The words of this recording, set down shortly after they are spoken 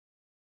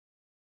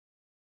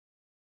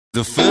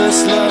The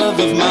first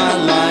love of my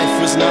life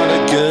was not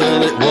a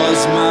girl, it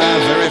was my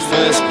very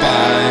first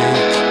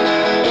bike.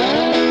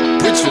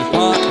 Bridgeford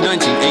Park,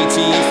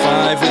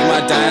 1985, with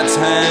my dad's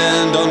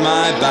hand on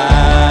my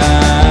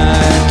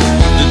back.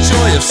 The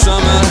joy of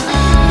summer,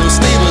 no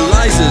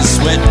stabilizers,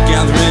 sweat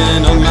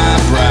gathering on my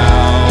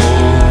brow.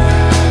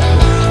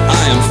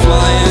 I am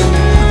flying,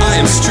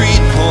 I am street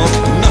hawk,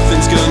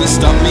 nothing's gonna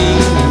stop me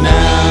now.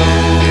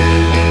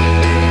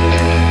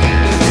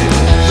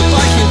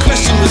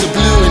 Was a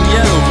blue and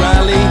yellow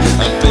rally,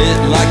 a bit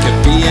like a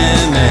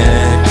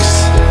BMX.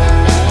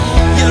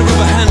 Yellow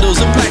rubber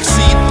handles, a black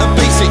seat, a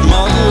basic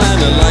model,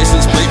 and a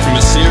license plate from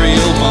a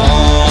cereal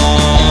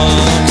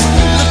box.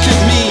 Look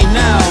at me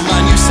now, my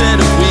new set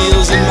of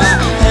wheels and my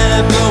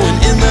hair blowing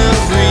in the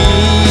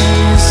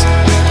breeze.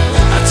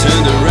 I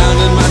turned around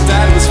and my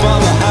dad was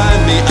far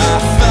behind me. I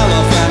fell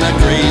off and I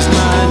grazed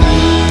my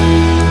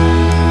knees.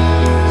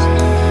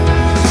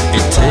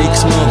 It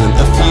takes more than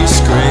a few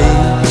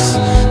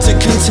scrapes to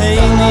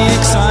contain the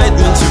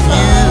excitement of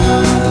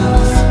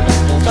youth.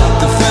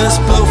 The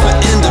first blow for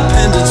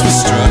independence was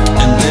struck,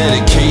 and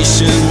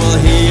dedication, well,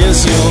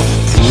 here's your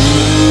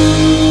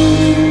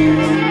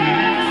proof.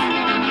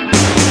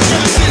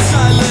 Since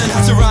I learned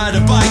how to ride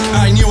a bike,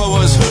 I knew I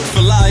was hooked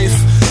for life.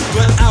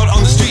 But out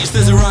on the streets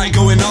there's a riot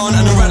going on,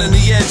 and I'm right on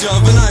the edge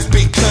of a knife,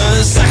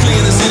 because cycling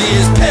in the city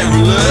is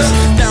perilous,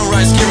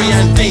 downright scary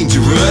and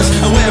dangerous.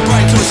 I wear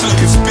bright clothes so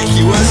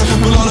conspicuous,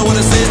 but all I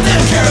wanna say is they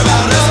don't care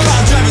about us.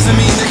 Car drivers, I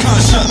mean, they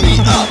can't shut me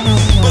up,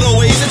 but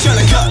always they're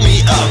trying to cut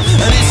me up.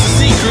 And it's a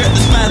secret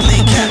that's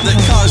badly kept that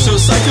cars show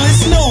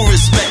cyclists no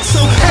respect. So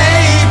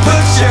hey,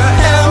 put your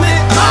helmet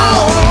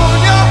on,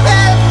 your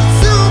head will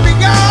soon be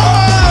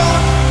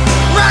gone,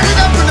 riding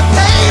up on the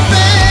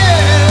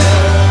pavement.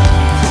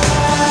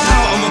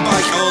 Out on my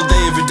bike all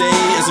day every day,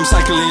 as I'm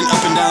cycling up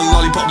and down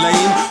Lollipop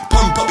Lane.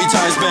 Pump up your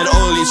tires, bed,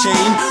 oil your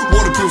chain,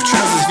 waterproof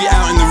trousers if you're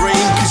out in the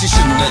rain, cause you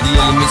shouldn't let the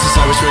elements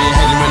decide which way you're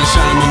heading. When it's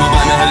shining on my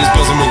bike, my head is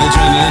buzzing with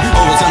adrenaline.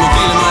 All the time I'm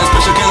feeling my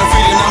special kind of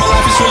feeling. Now my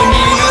life is full of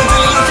meaning, and I'm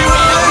telling if you're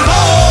feeling.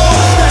 Oh,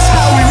 that's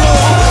how we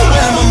roll.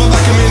 When I'm on my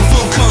bike, I'm in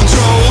full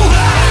control.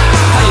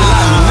 How you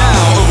like me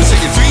now?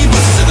 Overtaking 3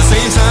 buses at the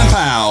same time,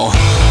 pow.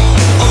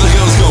 All the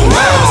girls go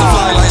wow as I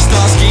fly like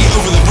Starsky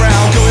over the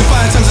brow, going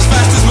 5 times as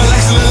fast as my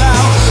legs will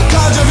allow.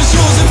 Car driving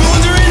shores if you're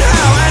wondering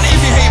how. And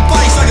if you hate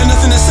bikes, I got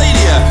nothing to say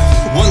to you.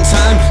 One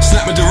time,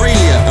 snapped my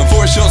derailleur, and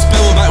for a short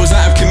spell my bike was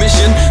out of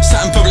commission.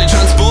 Sat in public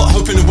transport,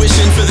 hoping and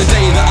wishing for the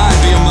day that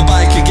I'd be on my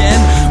bike again.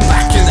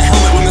 Back in the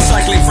helmet with my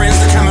cycling friends,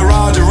 the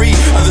camaraderie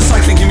of the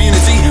cycling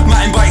community.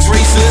 Mountain bikes,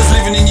 racers,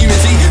 living in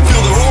unity.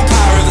 Feel the raw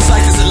power of the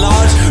cyclists at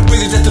large.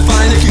 Bring the death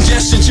defying a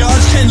congestion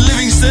charge. Ken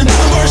Livingstone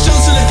and Boris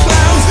Johnson are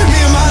clowns. Me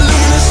and my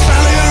luminous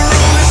family are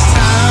rule this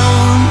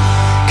town.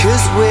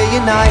 Cause we're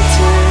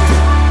united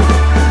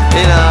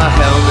in our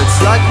helmets,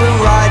 like we're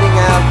riding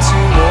out to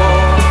war.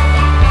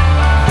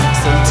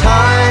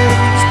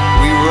 Sometimes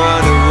we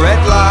run a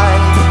red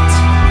light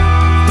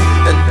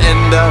and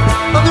end up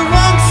on the right.